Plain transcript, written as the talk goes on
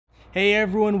Hey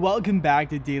everyone, welcome back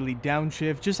to Daily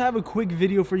Downshift. Just have a quick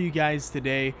video for you guys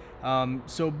today.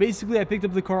 So basically I picked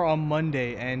up the car on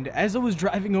Monday, and as I was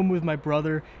driving home with my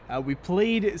brother, we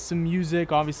played some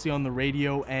music obviously on the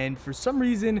radio, and for some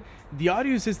reason the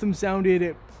audio system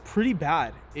sounded pretty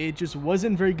bad. It just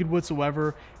wasn't very good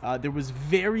whatsoever. There was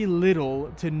very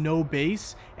little to no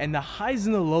bass, and the highs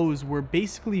and the lows were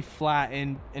basically flat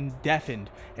and deafened.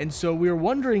 And so we were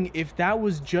wondering if that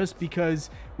was just because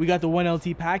we got the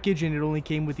 1LT package and it only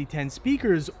came with the 10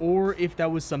 speakers, or if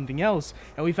that was something else.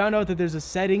 And we found out that there's a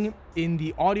setting in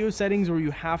the audio settings where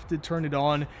you have to turn it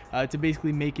on to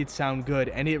basically make it sound good,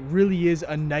 and it really is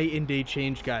a night and day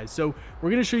change, guys. So we're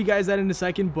going to show you guys that in a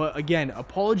second, but again,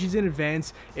 apologies in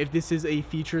advance if this is a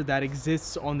feature that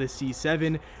exists on the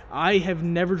C7. I have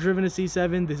never driven a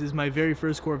C7. This is my very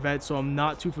first Corvette, so I'm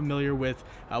not too familiar with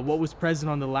what was present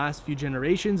on the last few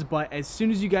generations. But as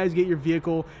soon as you guys get your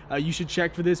vehicle, you should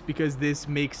check for this, because this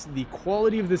makes the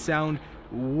quality of the sound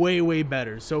way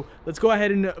better. So let's go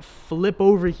ahead and flip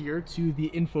over here to the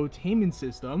infotainment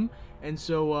system. And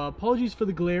so apologies for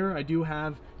the glare. I do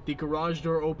have the garage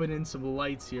door open and some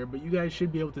lights here, but you guys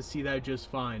should be able to see that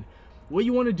just fine. What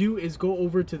you want to do is go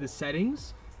over to the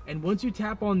settings, and once you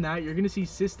tap on that, you're going to see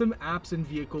System, Apps, and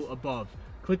Vehicle above.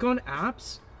 Click on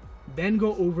Apps, then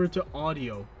go over to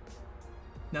Audio.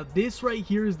 Now this right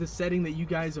here is the setting that you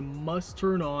guys must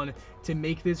turn on to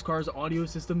make this car's audio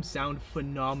system sound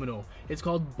phenomenal. It's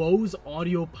called Bose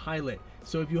AudioPilot.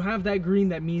 So if you have that green,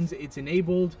 that means it's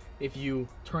enabled. If you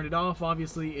turn it off,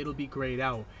 obviously it'll be grayed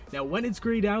out. Now when it's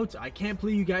grayed out, I can't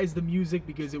play you guys the music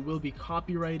because it will be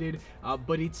copyrighted,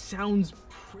 but it sounds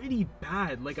pretty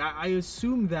bad. Like I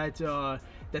assume that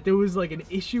that there was like an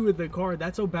issue with the car.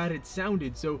 That's how bad it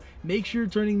sounded. So make sure you're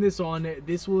turning this on.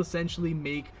 This will essentially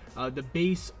make the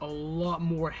bass a lot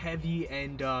more heavy,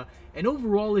 and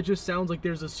overall it just sounds like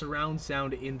there's a surround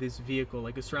sound in this vehicle,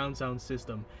 like a surround sound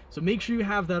system. So make sure you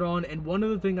have that on. And one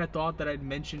other thing I thought that I'd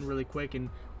mention really quick, and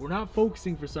we're not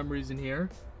focusing for some reason here.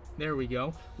 There we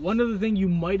go. One other thing you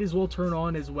might as well turn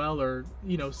on as well, or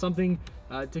you know, something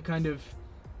to kind of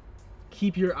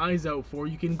keep your eyes out for.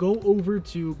 You can go over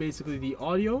to basically the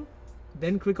audio,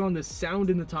 then click on the sound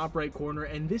in the top right corner,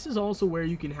 and this is also where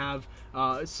you can have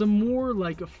some more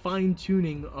like fine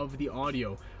tuning of the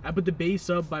audio. I put the bass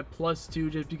up by +2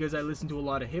 just because I listen to a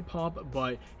lot of hip-hop,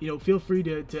 but you know, feel free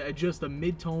to adjust the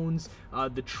mid-tones,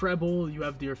 the treble. You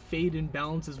have your fade and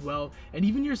balance as well, and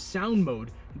even your sound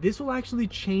mode. This will actually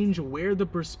change where the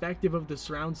perspective of the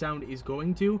surround sound is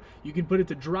going to. You can put it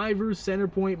to driver, center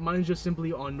point. Mine's just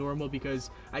simply on normal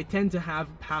because I tend to have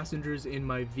passengers in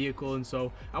my vehicle, and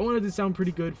so I wanted to sound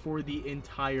pretty good for the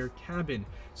entire cabin.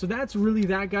 So that's really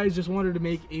that, guys. Just wanted to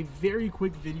make a very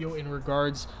quick video in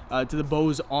regards to the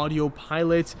Bose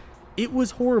AudioPilot. It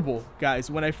was horrible, guys,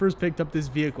 when I first picked up this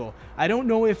vehicle. I don't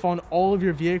know if on all of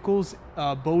your vehicles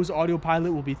Bose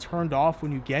AudioPilot will be turned off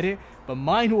when you get it, but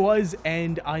mine was,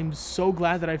 and I'm so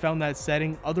glad that I found that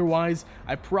setting. Otherwise,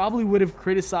 I probably would have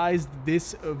criticized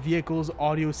this vehicle's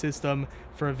audio system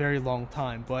for a very long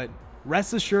time. But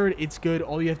rest assured, it's good.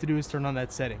 All you have to do is turn on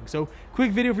that setting. So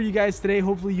quick video for you guys today.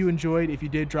 Hopefully you enjoyed. If you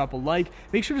did, drop a like.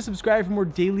 Make sure to subscribe for more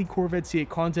daily Corvette C8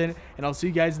 content, and I'll see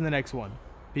you guys in the next one.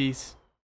 Peace.